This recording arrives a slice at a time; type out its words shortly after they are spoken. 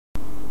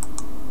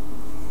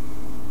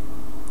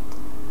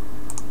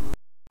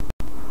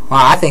Well,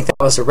 I think that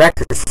was a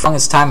record for the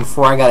longest time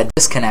before I got a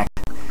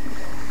disconnect.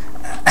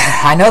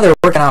 I know they're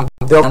working on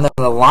building the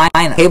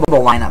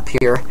cable line up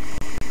here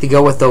to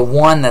go with the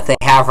one that they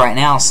have right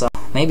now, so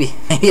maybe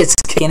it's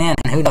kicking in,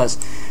 and who knows.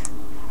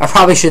 I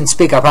probably shouldn't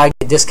speak. I'll probably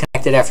get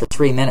disconnected after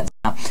 3 minutes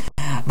now.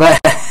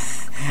 But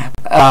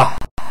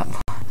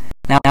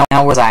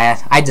now where's I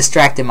at? I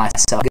distracted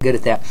myself. Good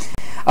at that.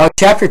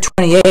 Chapter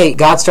 28,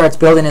 God starts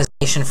building his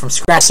nation from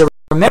scratch. So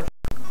remember,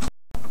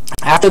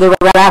 after the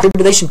rapture,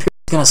 tribulation period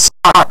is going to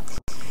start,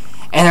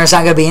 and there's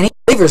not going to be any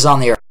believers on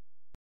the earth.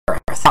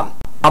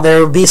 Now there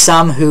will be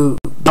some who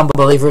become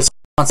believers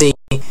once they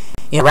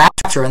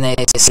rapture, and they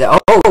say, "Oh,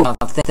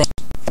 I think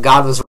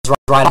God was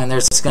right," and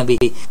there's going to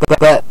be,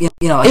 but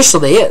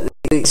initially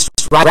it's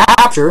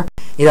rapture,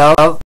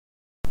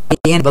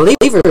 being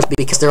believers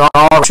because they're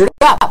all raptured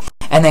up,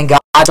 and then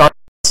God starts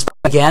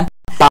again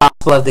the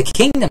gospel of the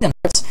kingdom,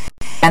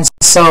 and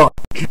so.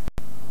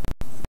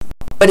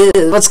 But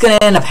what's going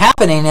to end up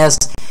happening is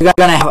you're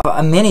going to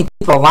have many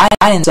people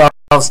aligning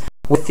themselves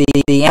with the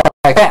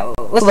Antichrist.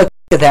 Let's look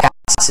at that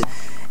passage,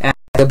 and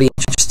it'll be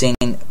interesting.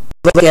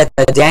 Look at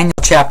Daniel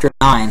chapter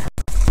 9.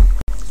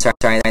 Sorry,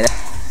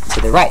 to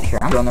the right here.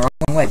 I'm going the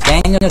wrong way.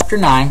 Daniel chapter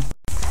 9.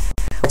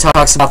 It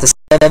talks about the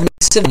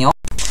 70th annual.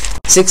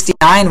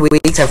 69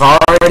 weeks have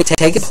already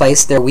taken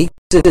place. They're weeks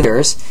of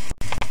years.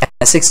 And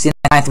the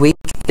 69th week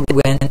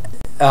when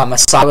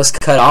Messiah was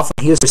cut off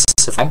and he was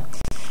crucified.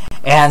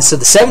 And so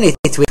the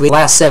 70th week, the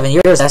last 7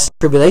 years, that's the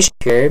tribulation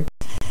period.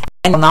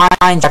 And 9,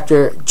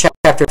 chapter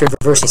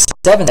verse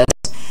 7 says,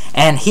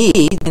 and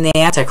he, in the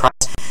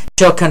Antichrist,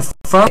 shall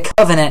confirm the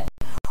covenant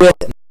with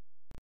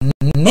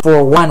men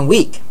for 1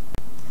 week.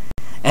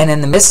 And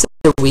in the midst of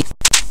the week,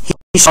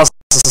 he shall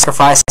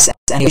sacrifice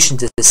and nation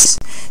to this.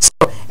 So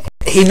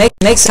he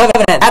makes the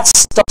covenant.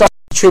 That's the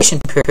tribulation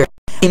period.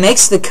 He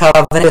makes the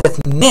covenant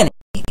with many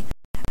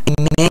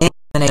in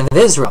the name of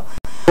Israel.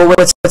 Well,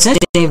 what's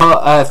interesting,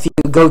 if you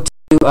go to,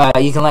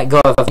 you can let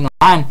go of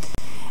 9,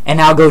 and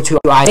now go to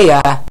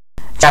Isaiah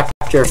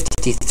chapter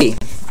 53.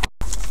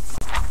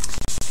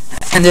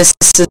 And this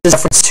is a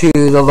reference to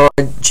the Lord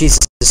Jesus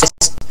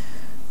Christ.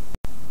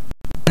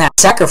 That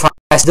sacrifice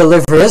to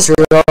deliver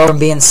Israel from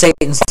being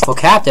Satan's lawful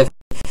captive.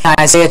 In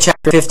Isaiah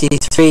chapter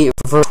 53,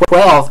 verse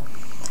 12,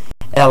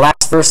 the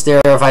last verse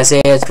there of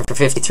Isaiah chapter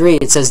 53,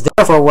 it says,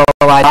 therefore will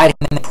I divide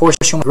him, and the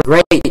portion will be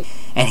great,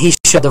 and he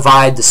shall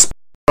divide the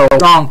spoil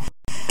strong,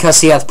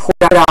 because he hath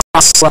poured out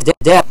his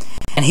death,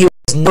 and he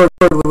was numbered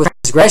with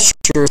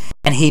transgressors,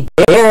 and he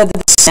bare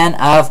the sin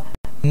of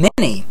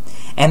many,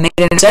 and made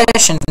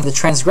intercession for the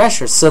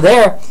transgressors. So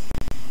there,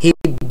 he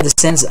bare the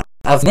sins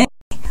of many.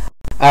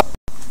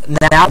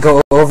 Now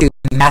go over to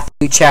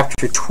Matthew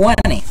chapter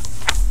 20,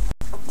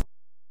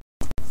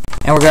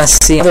 and we're going to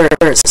see other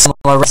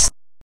similar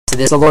to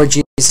this. The Lord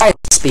Jesus Christ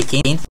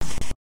speaking, and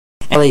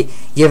really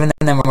giving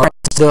them a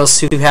reference to those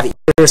who have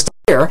ears to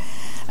hear,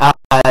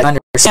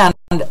 understand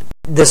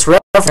this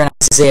reference in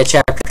Isaiah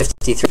chapter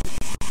 53.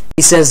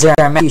 He says there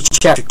in Matthew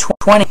chapter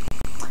 20,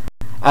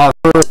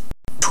 verse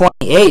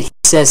 28, he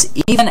says,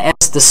 even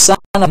as the Son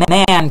of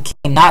Man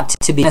came not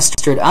to be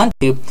ministered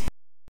unto,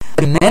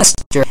 but to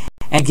minister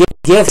and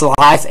give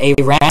life a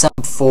ransom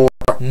for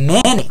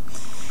many.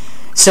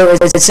 So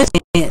it's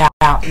interesting.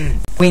 Now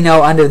we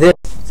know under the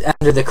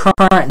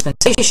current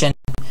dispensation,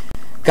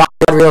 God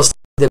reveals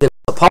the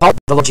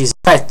Lord Jesus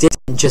Christ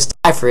didn't just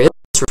die for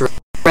Israel,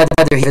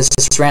 rather he was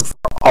just ran for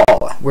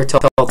all. We're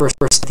told verse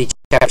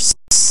chapter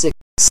 6.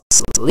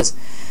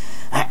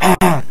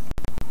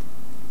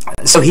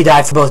 So he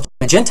died for both Jew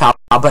and Gentile,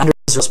 but under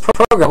Israel's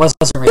program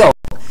wasn't real.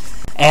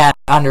 And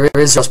under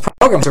Israel's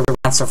program, was a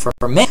ransom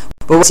for men.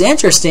 But what's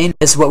interesting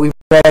is what we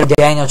read in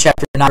Daniel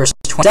chapter 9, verse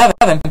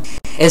 27,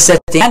 is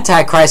that the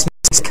Antichrist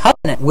makes a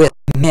covenant with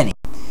many.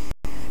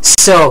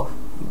 So,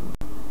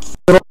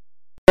 the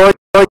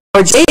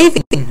Lord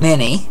saving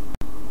many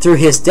through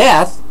his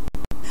death,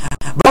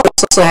 but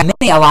also have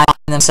many aligning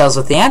themselves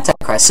with the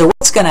Antichrist. So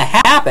what's going to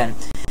happen,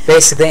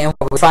 basically, and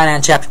what we find out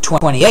in chapter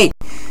 28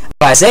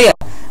 of Isaiah,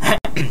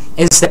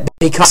 is that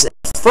because at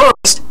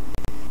first,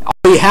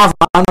 all you have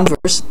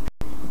unbelievers,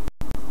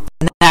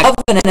 and that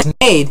covenant is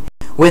made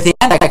with the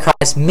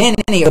Antichrist, many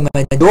of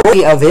the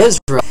majority of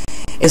Israel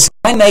is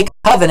going to make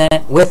a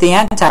covenant with the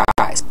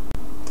Antichrist.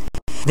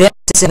 Then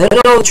it's in the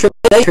middle of the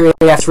tribulation period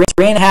after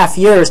 3.5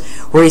 years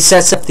where he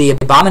sets up the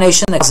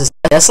abomination that causes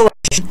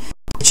desolation,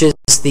 which is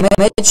the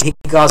image he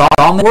calls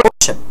all men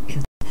worship.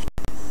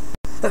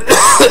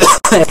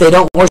 If they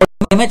don't worship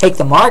the image, take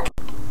the mark,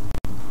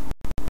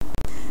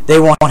 they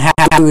won't have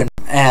food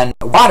and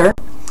water.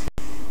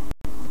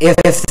 If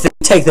they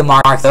take the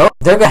mark, though,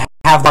 they're going to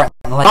have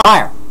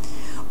fire.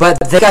 But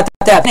they got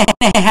that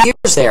 3.5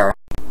 years there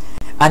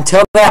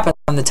until that happens,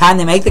 from the time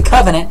they make the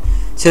covenant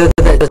to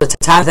the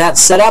time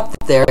that's set up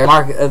there,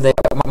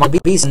 the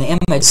beast and the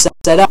image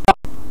set up.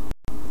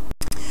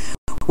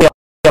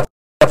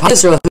 Upon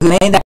Israel, who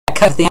made that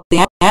covenant,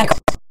 the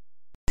Antichrist,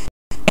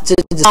 to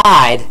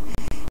decide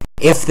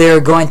if they're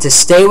going to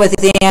stay with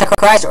the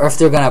Antichrist or if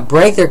they're going to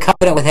break their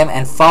covenant with him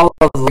and follow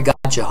the Lord God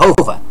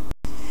Jehovah.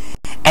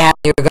 And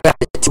you're going to have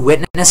to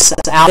witnesses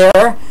out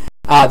there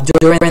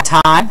during the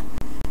time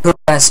who are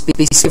going to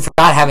be speaking for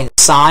God, having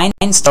signs.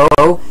 So,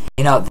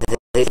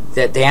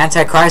 the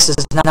Antichrist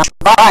is not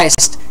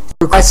Christ.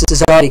 Christ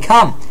has already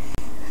come.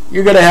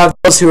 You're going to have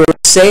those who are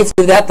saved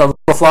through that, the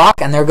little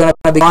flock, and they're going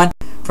to be going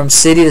from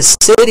city to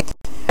city,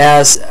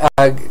 as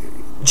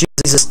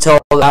Jesus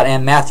told out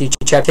in Matthew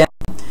chapter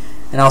 10,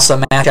 and also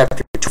Matthew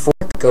chapter 4.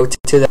 Go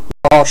to the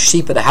all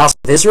sheep of the house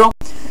of Israel.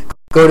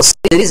 Go to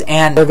cities,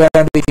 and they're going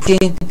to be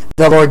preaching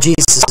the Lord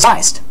Jesus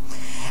Christ.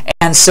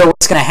 And so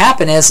what's going to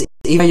happen is,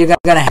 even you're going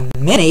to have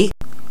many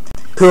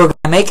who are going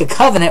to make a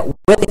covenant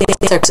with the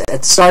Antichrist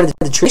at the start of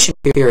the tribulation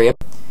period.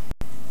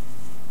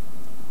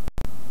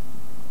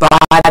 By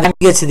the time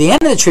you get to the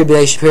end of the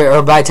tribulation period,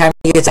 or by the time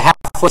you get to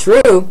halfway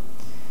through,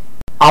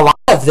 a lot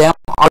of them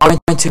are going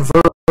to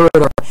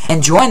convert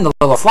and join the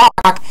little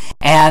flock,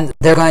 and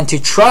they're going to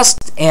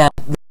trust in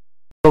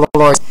the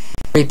Lord,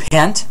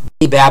 repent,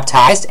 be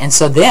baptized, and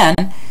so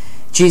then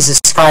Jesus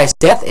Christ's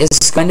death is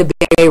going to be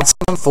a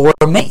ransom for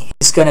me.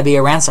 It's going to be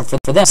a ransom for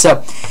them.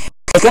 So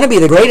it's going to be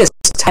the greatest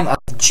time of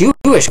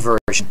Jewish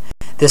conversion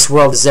this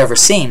world has ever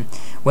seen,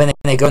 when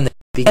they go in the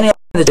beginning of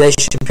the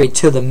tribulation period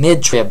to the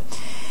mid-trib.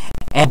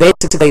 And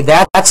basically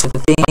that's what the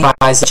theme of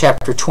Isaiah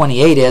chapter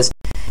 28 is.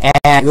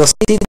 And you'll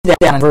see that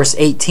down in verse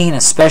 18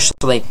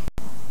 especially,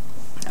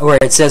 where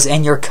it says,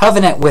 "And your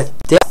covenant with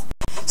death,"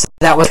 so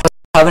that was a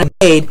covenant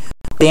made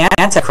with the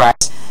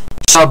Antichrist,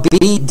 "shall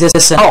be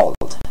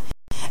disannulled.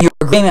 And your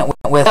agreement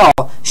with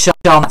hell shall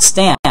not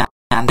stand.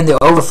 And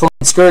the overflowing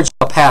scourge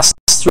shall pass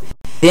through.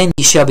 Then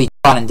ye shall be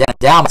trodden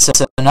down." So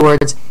in other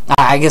words,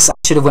 I guess I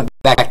should have went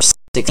back to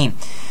 16.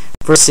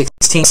 Verse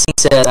 16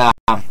 says,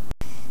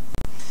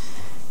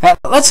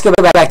 let's go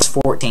back to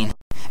 14.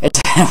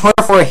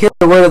 "Wherefore hear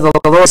the word of the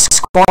Lord,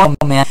 scorn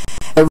men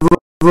that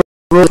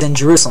ruled in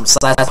Jerusalem." So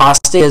that's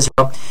apostate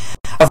Israel.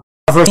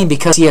 Verse 18,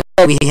 "Because he has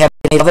said, we have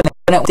made a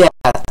covenant with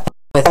death,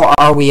 with all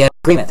are we in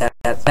agreement."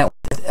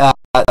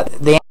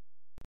 The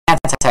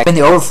Antichrist, "When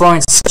the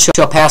overflowing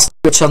shall pass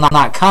through, it shall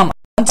not come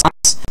unto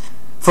us.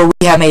 For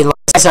we have made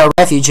lies our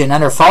refuge, and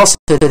under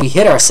falsehood we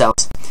hid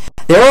ourselves.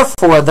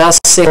 Therefore thus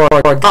saith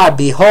the Lord God,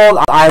 Behold,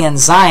 I lay in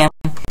Zion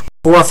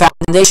for a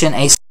foundation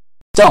a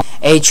stone,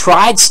 a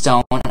tried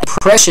stone, a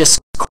precious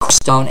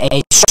stone,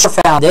 a sure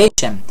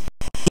foundation.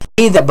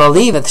 He that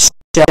believeth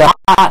shall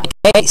not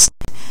be haste."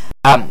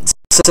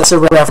 So it's a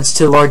reference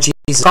to the Lord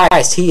Jesus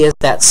Christ. He is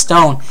that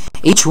stone.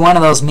 Each one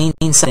of those means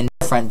something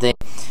different. The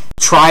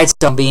tried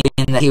stone being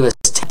that he was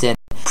tempted.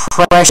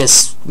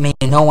 Precious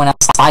meaning no one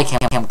else like him.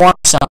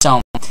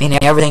 Cornerstone meaning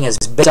everything is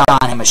built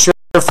on him. A sure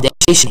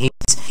foundation.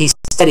 He's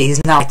steady.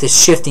 He's not like this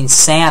shifting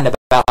sand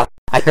about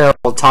a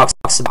parable talks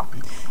about.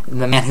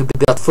 The man who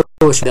built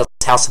foolish built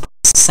his house upon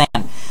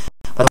sand.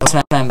 But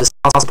the man built his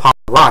house upon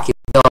the rock. He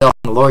built on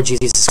the Lord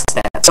Jesus Christ.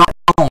 That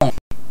stone.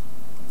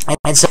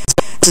 And so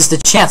this is the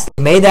chance.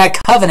 They made that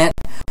covenant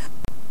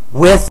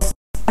with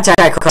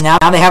Antichrist. Now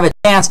they have a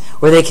chance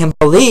where they can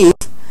believe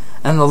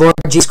in the Lord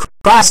Jesus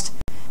Christ,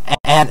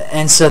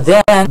 and so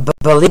then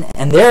believe,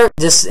 and they're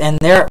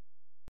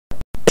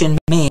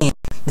me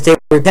that they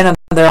repent of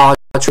their knowledge,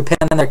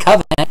 repent of their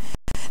covenant.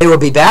 They will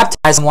be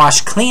baptized and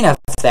washed clean of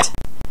that,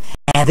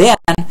 and then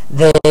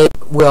they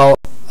will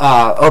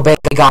obey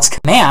God's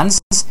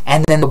commands,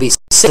 and then they'll be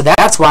saved. So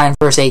that's why in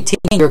verse 18,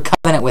 "Your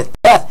covenant with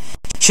death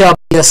shall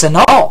be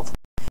disannulled,"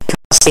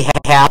 because they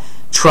have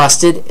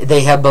trusted,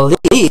 they have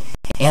believed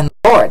in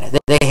the Lord,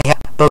 they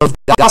have believed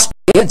the gospel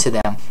given to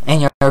them,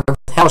 and your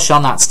hell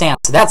shall not stand.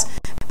 So that's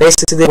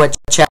basically what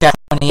chapter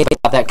 28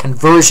 about, that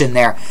conversion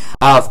there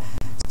of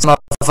some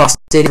of us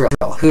Israel,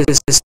 who is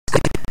just,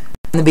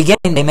 in the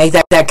beginning they make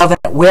that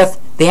covenant with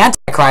the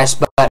Antichrist,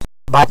 but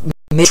by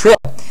mid-trib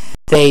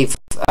they've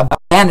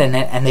abandoned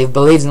it, and they've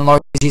believed in the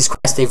Lord Jesus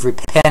Christ. They've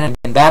repented and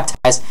been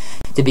baptized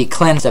to be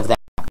cleansed of that.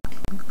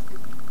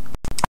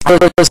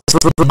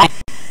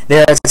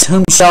 There it says,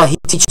 "Whom shall he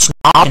teach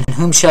knowledge, and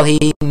whom shall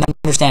he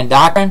understand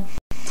doctrine?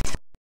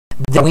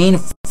 The wean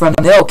from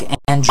milk,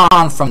 and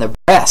drawn from the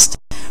breast.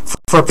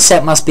 For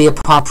precept must be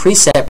upon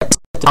precept,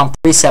 line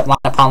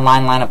upon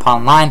line, line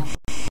upon line.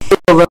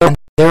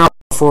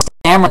 Therefore,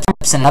 stammer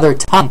and other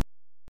tongue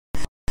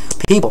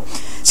people."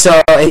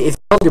 So if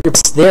you hold your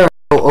books there,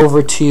 go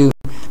over to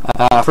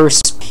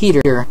 1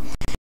 Peter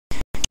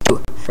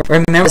 2.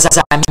 Remember, as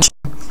I mentioned,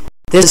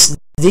 these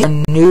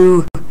are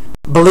new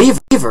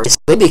believers,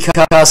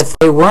 because if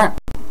they weren't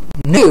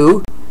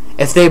new,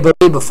 if they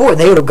believed before,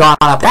 they would have gone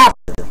up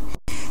after.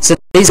 So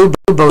these are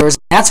new believers,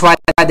 and that's why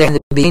they're in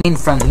the beginning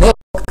from the milk.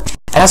 And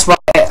that's why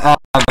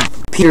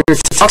Peter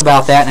talks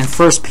about that in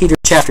 1 Peter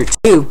chapter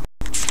 2.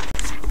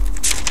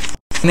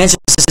 He mentions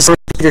this in 1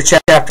 Peter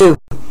chapter 2.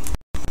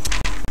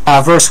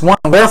 Verse 1,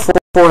 "Wherefore,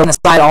 in the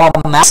sight all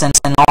malice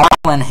and all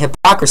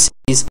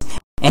hypocrisies,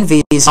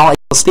 envies, and all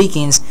evil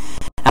speakings,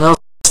 and those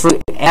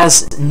fruit,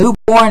 as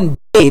newborn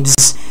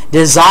babes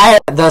desire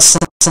the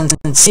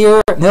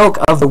sincere milk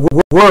of the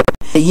word,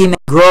 that ye may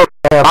grow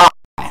thereby."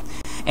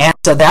 And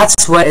so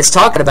that's what it's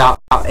talking about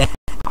in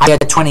Isaiah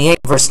 28,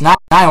 verse 9,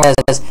 where it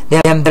says,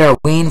 "Them that are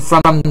weaned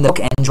from milk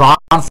and drawn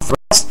from the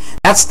breast,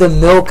 That's the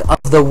milk of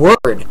the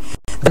Word.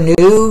 They're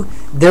new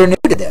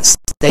to this.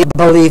 They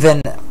believe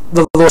in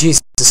the Lord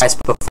Jesus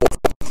Christ before,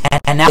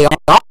 and now they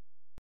are.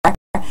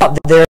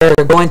 They're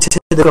going to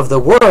the book of the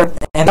Word,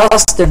 and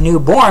thus they're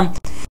newborn.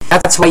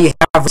 That's why you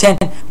have 10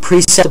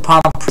 precept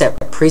upon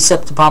precept,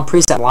 precept upon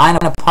precept, line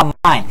upon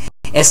line.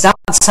 It's not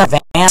some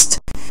advanced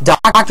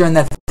doctrine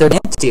that they're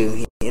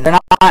into. They're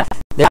not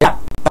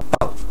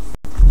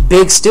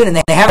big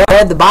students. They haven't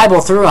read the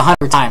Bible through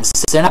 100 times.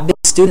 They're not big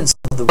students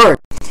of the Word.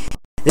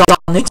 It's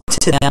all new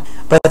to them,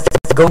 but if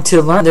they're going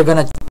to learn, they're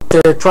going to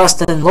put their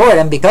trust in the Lord,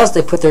 and because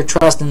they put their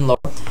trust in the Lord,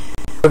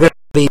 they're going to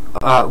be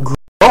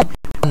growing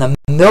in the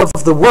milk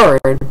of the Word,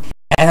 and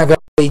they're going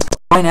to be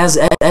growing as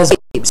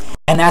babes.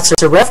 And that's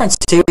a reference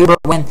to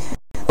when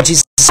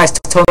Jesus Christ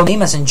told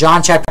Nicodemus in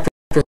John chapter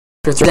 3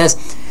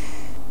 says,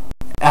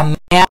 a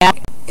man,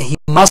 he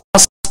must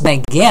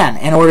born again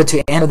in order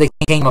to enter the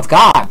kingdom of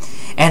God.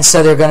 And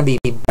so they're going to be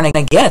born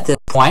again at this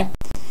point,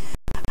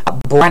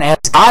 born as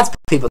God's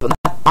people,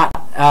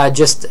 not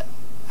just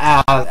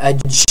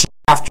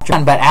after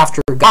John, but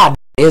after God,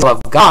 is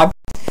of God.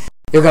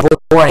 They're going to be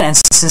born, and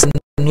since the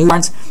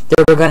newborns,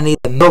 they're going to need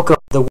the milk of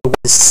the Word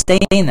to sustain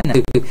them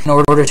in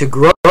order to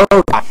grow.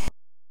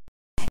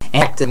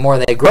 And the more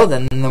they grow,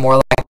 then the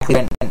more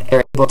likely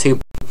they're able to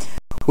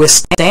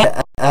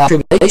withstand a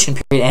tribulation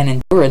period and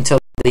endure until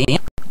the end.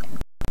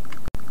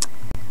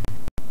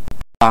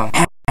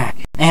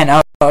 And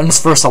in this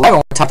verse 11,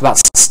 we talked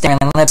about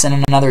stammering lips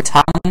and another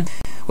tongue.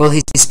 Will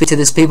he speak to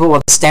this people?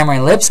 Well, the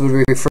stammering lips would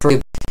refer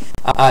to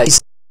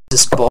Jesus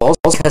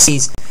because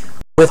he's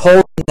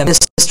withholding the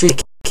mystery of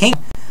the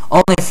kingdom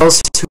only for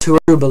those who are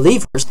true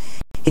believers.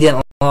 He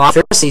didn't allow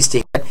Pharisees to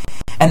hear it.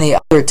 And the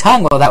other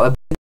tongue, well, that would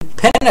be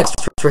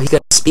Pentecost, where he's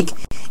going to speak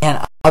in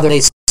other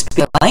days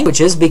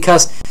languages,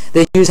 because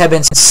the Jews have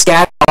been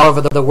scattered all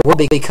over the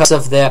world because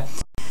of the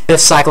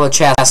fifth cycle of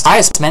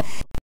chastisement,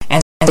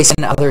 and they speak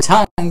in other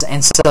tongues,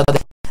 and so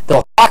the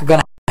flock are going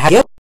to have a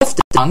gift of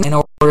tongue in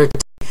order to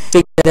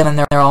speak to them in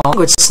their own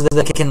language so that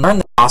they can learn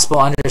the gospel,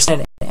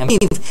 understand it, and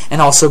believe,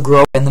 and also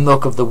grow in the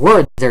milk of the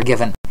Word they're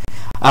given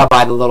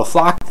by the little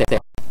flock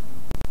there.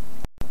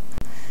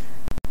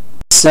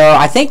 So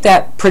I think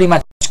that pretty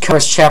much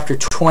covers chapter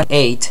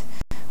 28.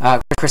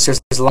 Of course,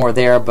 there's a lot more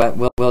there, but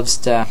we'll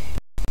just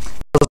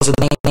those are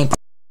the main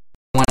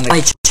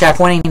points. Chapter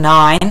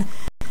 29.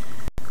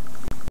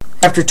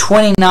 Chapter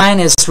 29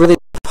 is really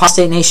the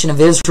apostate nation of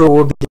Israel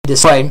will be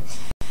destroyed,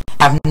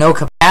 have no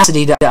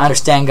capacity to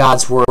understand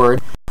God's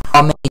word,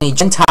 while many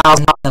Gentiles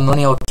not the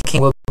millennial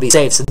king will be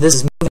saved. So this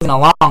is moving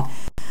along,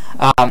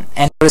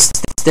 and notice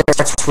there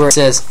where it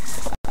says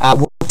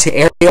to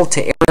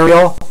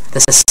Ariel,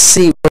 this is the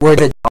city where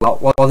David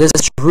dwelt. Well, this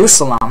is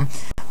Jerusalem,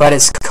 but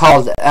it's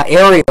called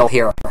Ariel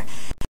here.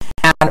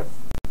 And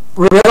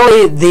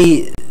really,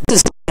 this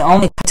is the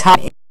only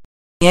time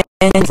in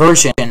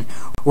version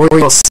where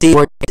you'll see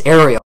where it's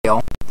Ariel.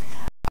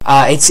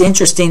 It's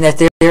interesting that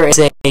there is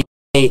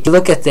you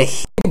look at the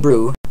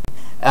Hebrew.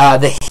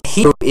 The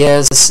Hebrew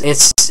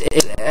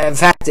in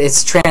fact,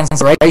 it's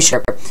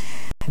translation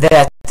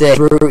that the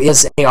Hebrew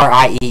is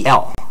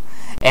Ariel.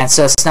 And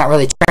so it's not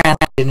really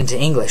translated into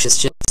English. It's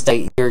just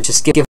you're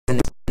just given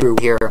the Hebrew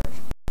here.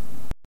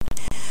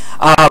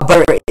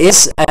 But it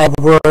is a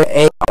word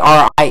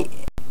A-R-I-A-E-L,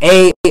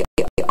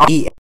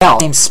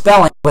 same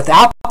spelling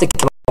without the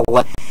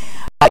capital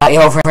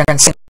over in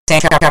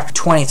chapter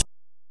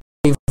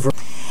 23,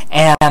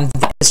 and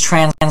that is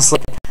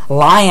translated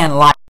lion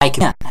like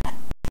men.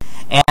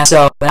 And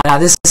so now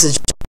this is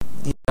just,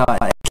 on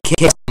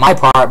my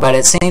part, but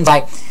it seems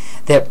like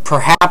that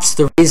perhaps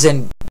the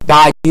reason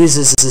God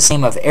uses the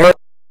name of Ariel,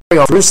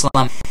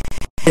 Jerusalem,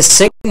 is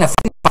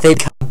signifying they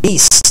become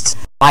beasts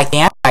like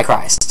the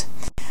Antichrist.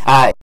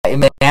 The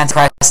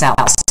Antichrist now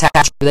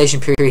tribulation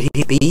period,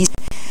 he beast,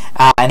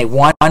 and they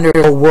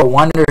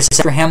wonders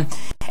for him,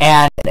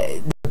 and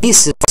the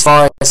beast, as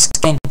far as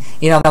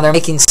now they're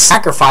making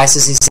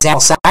sacrifices, these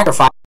example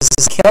sacrifices,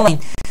 killing,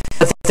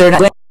 but they're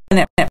not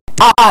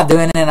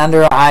doing it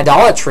under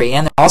idolatry,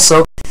 and they're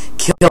also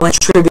killing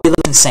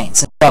tribulation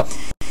saints. And so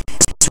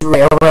it's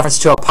a reference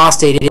to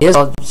apostate. It is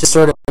just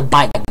sort of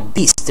like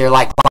beasts. They're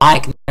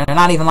they're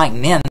not even like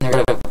men.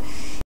 They're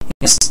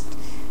just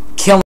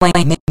killing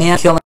men,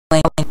 killing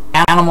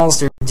animals.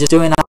 They're just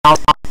doing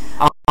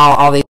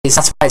all these.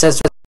 That's why it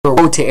says,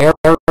 "Woe to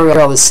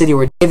Ariel, the city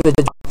where David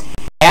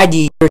had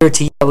ye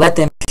to let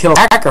them kill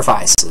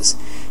sacrifices."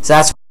 So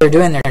that's what they're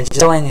doing. They're just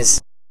killing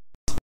these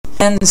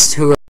men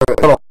who are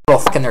little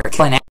fucking. They're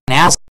killing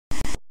animals.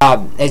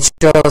 It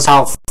shows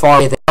how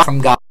far they are from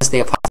God as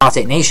the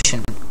apostate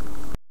nation,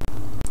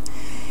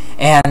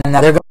 and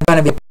they're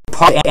going to be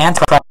part of the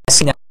Antichrist.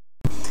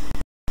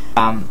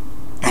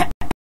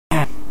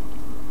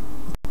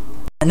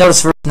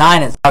 Notice verse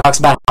 9, it talks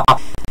about how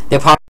the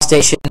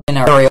apostate in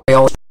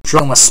Ariel is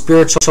drunk with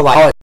spiritual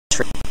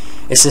idolatry.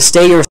 It says,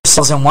 "Stay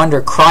yourselves and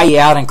wonder, cry ye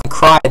out and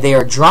cry. They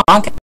are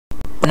drunk,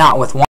 but not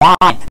with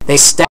wine. They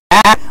stab,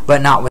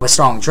 but not with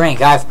strong drink."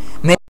 I've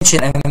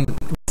mentioned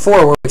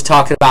before where we've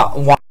talked about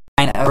wine.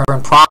 Over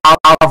in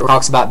Proverbs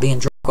talks about being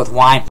drunk with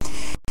wine.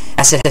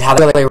 I said how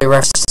that really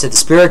refers to the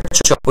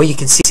spiritual. Well, you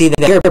can see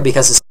that here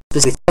because it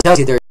specifically tells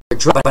you they're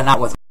drunk, but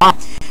not with wine.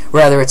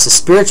 Rather, it's a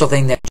spiritual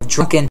thing that you're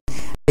drunken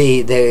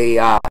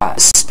the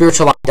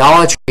spiritual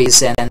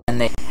idolatries and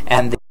the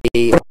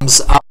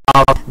forms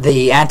of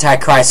the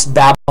Antichrist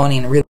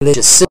Babylonian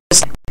religious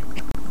system,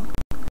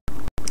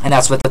 and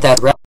that's what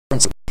that's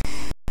referencing.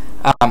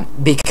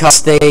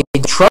 Because they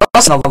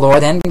trust in the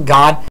Lord, then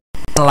God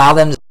can allow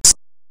them to see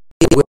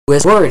with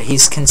His word.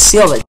 He's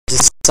concealed it.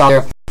 Just saw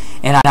there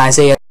in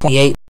Isaiah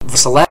 28,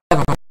 verse 11,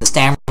 the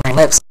stammering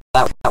lips.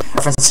 That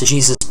reference to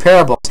Jesus'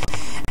 parables.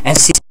 And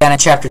see that in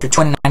chapter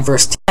 29,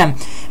 verse 10,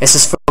 it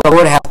says, "For the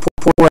Lord hath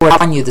poured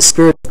out on you the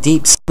spirit of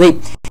deep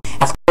sleep,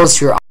 hath closed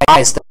your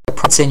eyes, the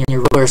prophets and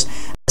your rulers,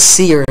 the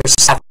seers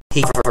hath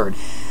He heard."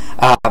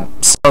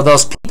 So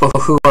those people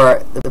who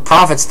are the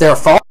prophets, they're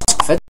false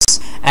prophets,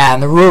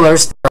 and the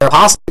rulers, they're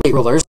apostate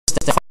rulers,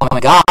 they're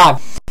following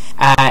God.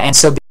 And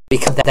so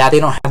because of that, they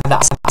don't have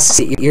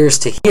the ears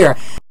to hear.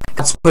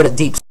 God's put a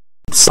deep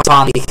sleep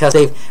on them because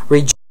they've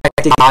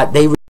rejected God.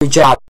 They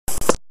reject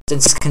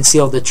and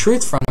concealed the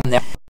truth from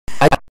them.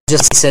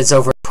 Just says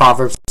over in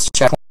Proverbs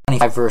chapter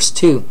 25, verse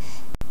 2.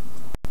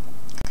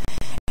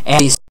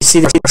 And you see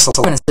the verse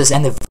 11, it says,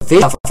 "And the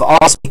vision of all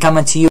is become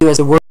unto you as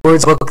the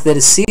words of a book that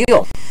is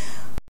sealed,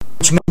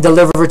 which may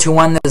deliver to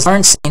one that is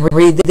learned, saying,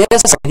 Read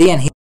this,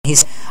 and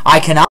he's I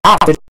cannot,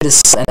 but it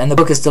is, and the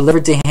book is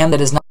delivered to him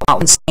that is not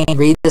learned, saying,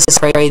 Read this,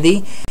 pray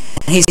thee.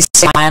 And he's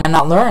saying, I am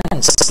not learned."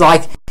 It's just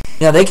like,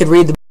 they could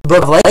read the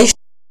book of Revelation.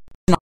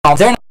 They're not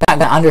going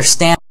to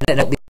understand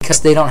it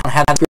because they don't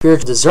have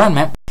spiritual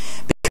discernment,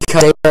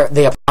 because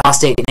they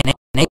apostate and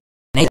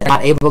they're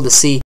not able to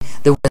see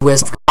the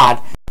wisdom of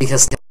God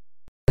because they're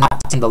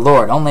not in the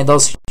Lord. Only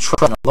those who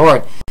trust in the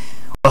Lord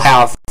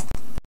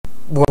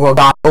will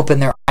God open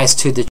their eyes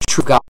to the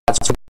true God,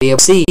 to be able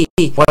to see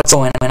what's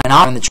going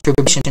on in the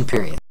tribulation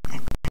period.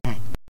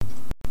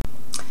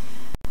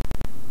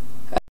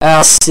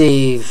 Let's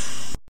see.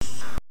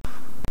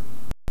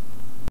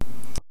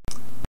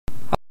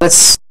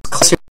 Let's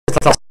close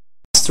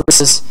the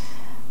verses.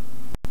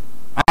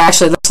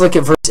 Actually, let's look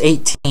at verse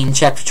 18,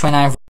 chapter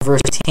 29,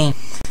 verse 18.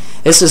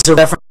 This is a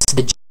reference to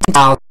the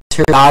Gentiles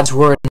hear God's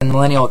word in the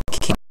millennial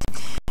kingdom.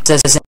 It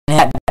says, "In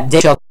that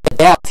day shall the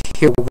deaf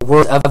hear the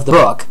word of the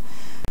book."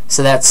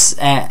 So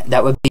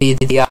that would be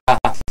the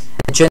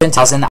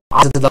Gentiles, and the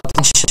eyes of the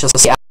blind shall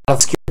see out of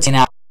obscurity and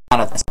out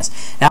of darkness.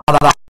 Now the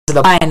eyes of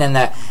the blind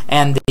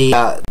and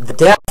the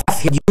deaf,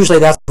 usually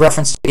that's a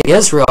reference to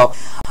Israel,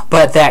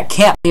 but that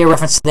can't be a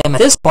reference to them at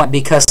this point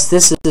because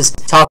this is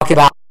talking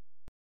about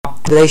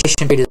the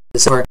tribulation period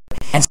is over.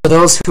 And so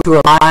those who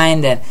are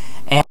blind and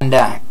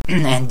deaf,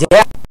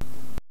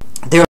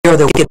 they're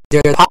the wicked,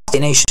 they're the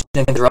apostate nation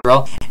of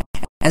Israel,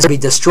 and so be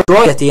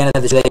destroyed at the end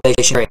of the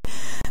tribulation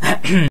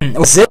period.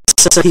 Was this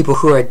people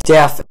who are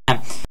deaf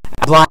and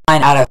blind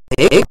out of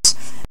the ignorance?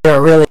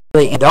 They're really,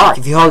 really in the dark.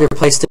 If you hold your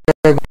place to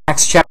the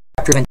next chapter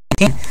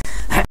 17,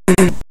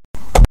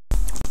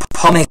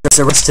 Paul makes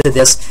a reference to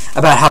this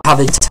about how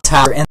the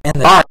Gentiles are in the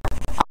dark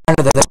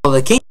under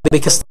the kingdom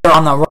because they're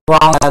on the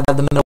wrong side of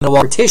the middle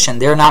partition.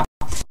 They're not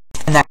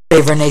in that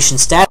favored nation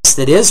status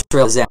that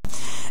Israel is in.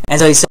 And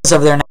so he says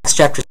over there in Acts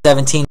chapter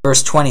 17,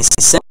 verse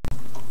 27,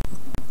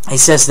 he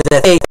says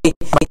that they,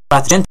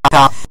 about the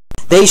Gentiles,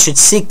 they should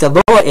seek the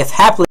Lord if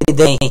haply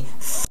they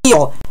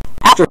feel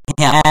after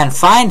him and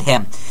find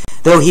him,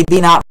 though he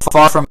be not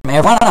far from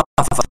every one of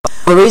them.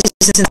 The reason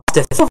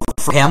to feel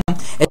for him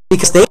is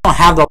because they don't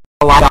have the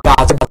light of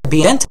God. To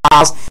be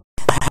Gentiles,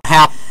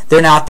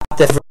 they're not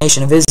the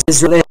nation of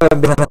Israel. They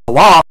haven't been with the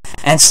law,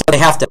 and so they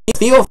have to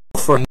feel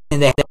for him,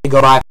 and they have to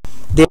go by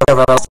the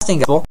everlasting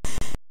gospel.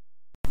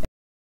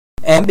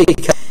 And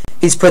because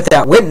he's put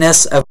that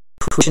witness of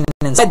creation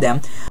inside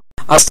them,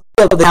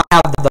 still they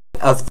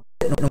have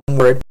the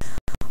word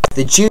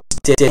the Jews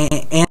did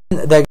in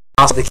the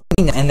gospel of the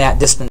kingdom in that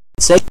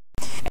dispensation.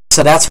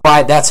 So that's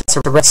why that's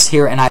a reference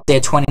here in Isaiah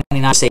 29.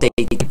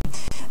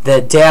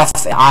 The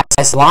deaf and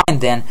eyes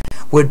blind then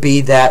would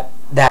be that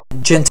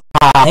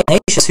Gentile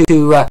nation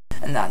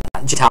not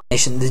Gentile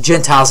nation, the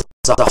Gentiles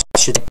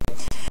should say.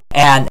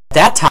 And at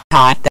that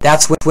time,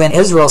 that's when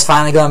Israel is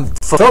finally going to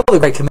fulfill the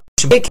Great Commission.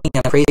 Big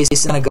kingdom priest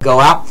is going to go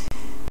out,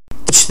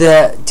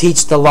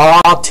 teach the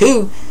law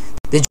to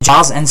the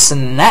Gentiles, and so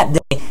in that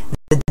day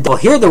they'll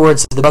hear the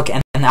words of the book,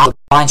 and all the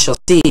blind shall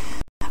see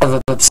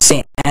of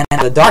sin, and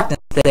the darkness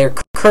that they're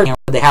currently,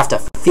 they have to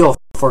feel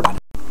for God.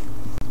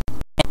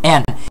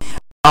 And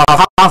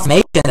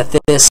confirmation that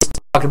this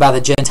talking about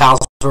the Gentiles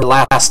were the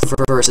last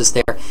verses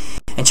there.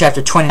 In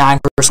chapter 29,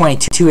 verse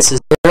 22, it says,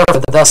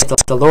 "Therefore thus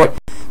saith the Lord,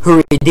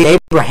 who redeemed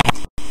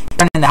Abraham,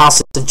 turning the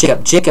house of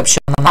Jacob. Jacob shall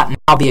not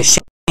now be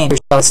ashamed, or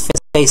shall his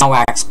face not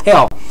wax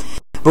pale.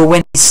 But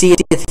when he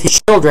seeth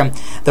his children,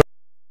 the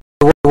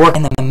work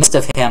in the midst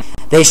of him,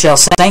 they shall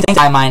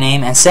sanctify my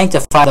name, and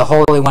sanctify the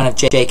Holy One of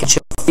Jacob, and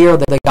shall fear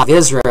the God of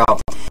Israel.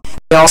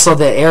 They also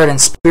the erred in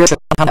spirit shall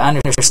come to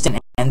understand,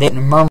 and they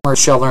murmur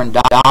shall learn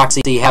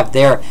doxy." So you have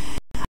there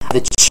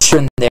the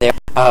children there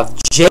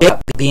of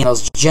Jacob being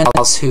those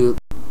Gentiles who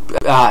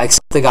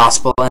accept the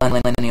gospel and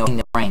millennial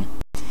kingdom reign.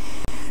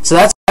 So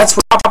that's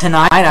what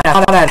tonight. I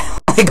thought I'd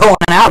only go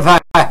an hour,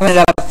 but I ended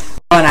up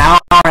an hour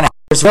and a half.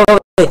 There's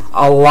really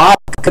a lot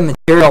of good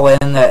material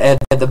in the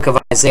book of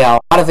Isaiah.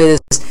 A lot of it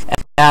is,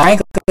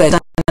 frankly, it's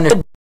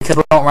understood because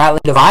we don't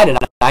rightly divide it.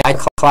 I had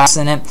class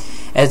in it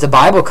at the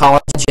Bible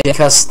college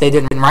because they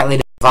didn't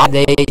rightly divide.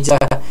 They,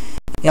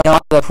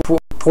 the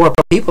poor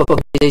people,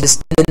 they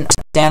just didn't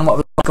understand what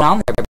was going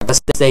on there. But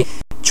they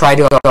try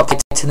to apply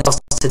it to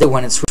themselves to do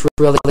when it's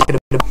really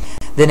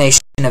the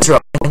nation of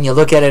Israel. When you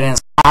look at it in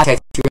its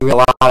context, you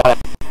realize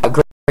a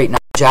great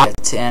knowledge of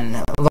it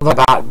and learn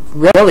about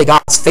really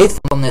God's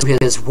faithfulness to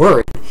His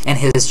Word and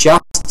His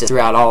justice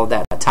throughout all of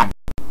that time.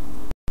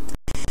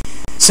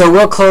 So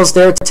we'll close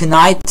there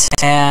tonight,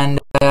 and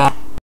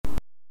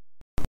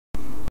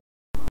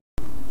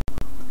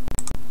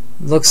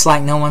looks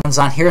like no one's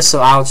on here,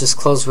 so I'll just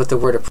close with a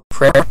word of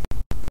prayer.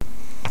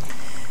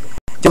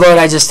 Dear Lord,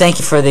 I just thank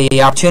you for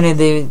the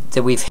opportunity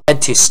that we've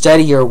had to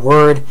study your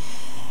Word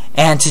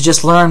and to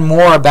just learn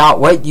more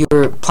about what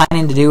you're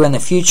planning to do in the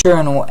future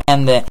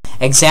and the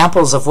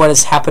examples of what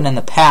has happened in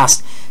the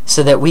past,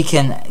 so that we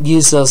can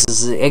use those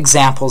as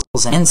examples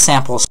and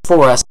ensamples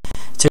for us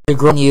to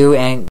grow in you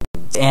and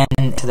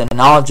to the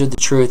knowledge of the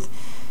truth,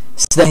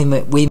 so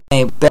that we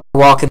may better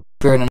walk in the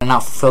Spirit and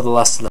not fulfill the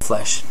lust of the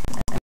flesh.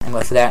 And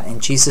with that, in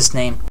Jesus'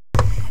 name,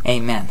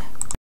 amen.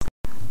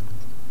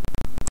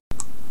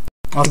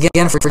 Once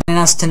again, for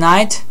joining us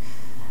tonight.